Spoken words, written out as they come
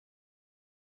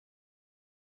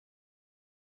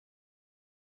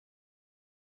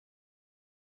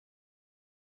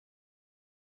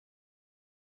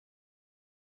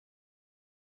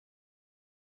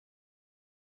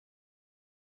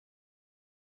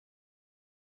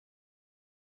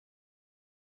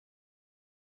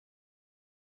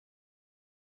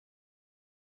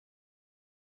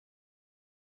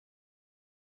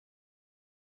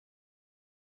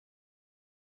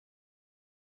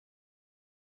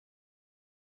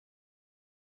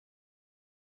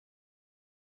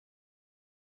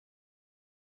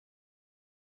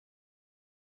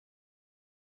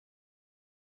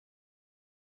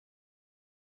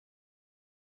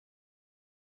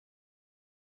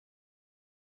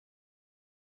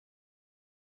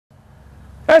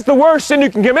That's the worst sin you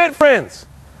can commit, friends.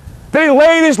 That he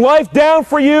laid his life down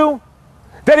for you,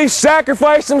 that he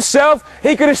sacrificed himself.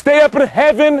 He could have stayed up in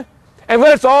heaven and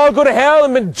let us all go to hell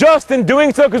and been just in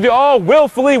doing so because we all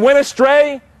willfully went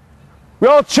astray. We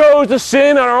all chose to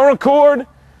sin on our own accord.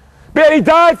 But yet he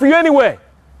died for you anyway.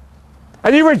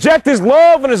 And you reject his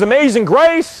love and his amazing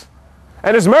grace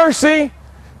and his mercy.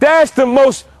 That's the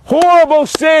most horrible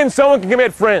sin someone can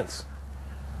commit, friends.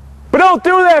 But don't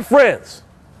do that, friends.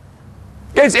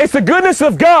 It's the goodness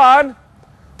of God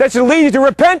that should lead you to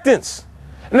repentance.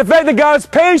 And the fact that God's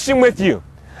patient with you.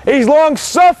 He's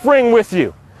long-suffering with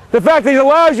you. The fact that he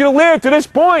allows you to live to this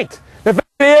point. The fact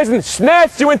that he hasn't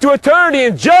snatched you into eternity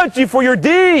and judged you for your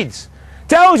deeds.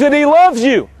 Tells you that he loves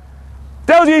you.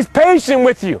 Tells you he's patient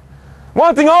with you.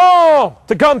 Wanting all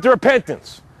to come to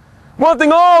repentance.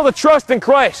 Wanting all to trust in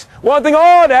Christ. Wanting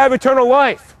all to have eternal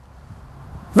life.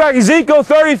 In fact, Ezekiel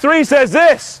 33 says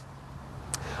this.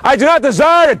 I do not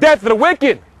desire the death of the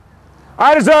wicked.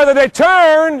 I desire that they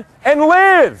turn and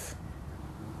live.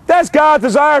 That's God's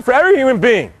desire for every human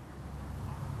being.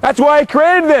 That's why he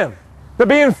created them. To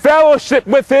be in fellowship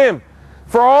with him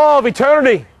for all of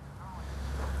eternity.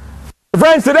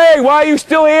 Friends, today, why you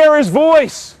still hear his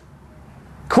voice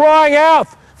crying out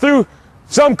through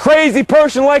some crazy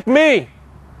person like me?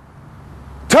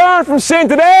 Turn from sin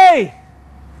today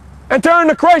and turn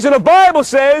to Christ. And the Bible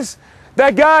says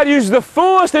that God uses the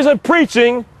foolishness of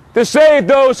preaching to save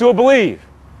those who will believe.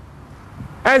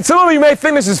 And some of you may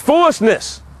think this is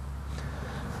foolishness.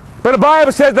 But the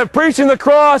Bible says that preaching the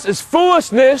cross is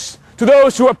foolishness to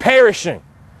those who are perishing.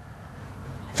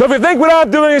 So if you think what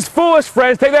I'm doing is foolish,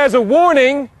 friends, take that as a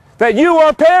warning that you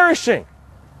are perishing.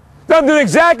 I'm doing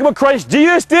exactly what Christ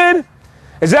Jesus did,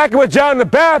 exactly what John the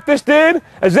Baptist did,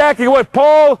 exactly what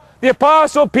Paul the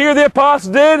Apostle, Peter the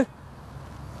Apostle did.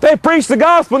 They preached the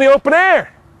gospel in the open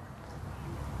air.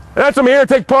 And that's what I'm here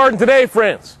to take part in today,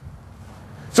 friends.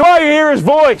 So while you hear his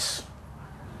voice,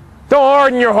 don't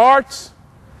harden your hearts.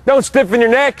 Don't stiffen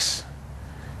your necks.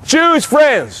 Choose,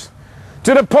 friends,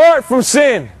 to depart from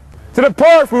sin, to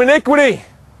depart from iniquity,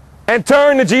 and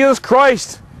turn to Jesus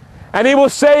Christ. And he will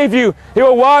save you. He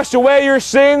will wash away your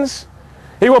sins.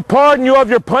 He will pardon you of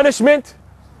your punishment.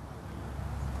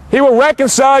 He will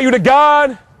reconcile you to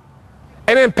God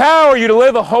and empower you to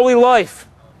live a holy life.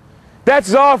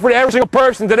 That's offered to every single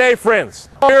person today, friends.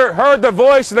 You heard the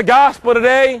voice of the gospel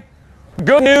today.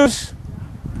 Good news.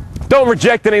 Don't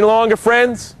reject it any longer,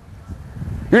 friends.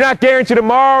 You're not guaranteed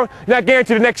tomorrow. You're not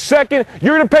guaranteed the next second.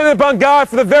 You're dependent upon God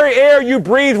for the very air you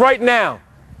breathe right now.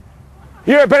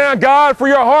 You're dependent on God for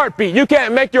your heartbeat. You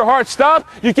can't make your heart stop.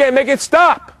 You can't make it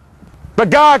stop. But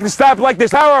God can stop it like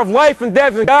this. Power of life and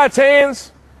death in God's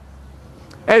hands.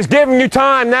 And He's giving you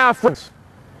time now, friends.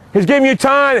 He's giving you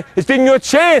time. He's giving you a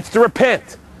chance to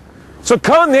repent. So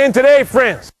come to Him today,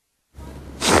 friends.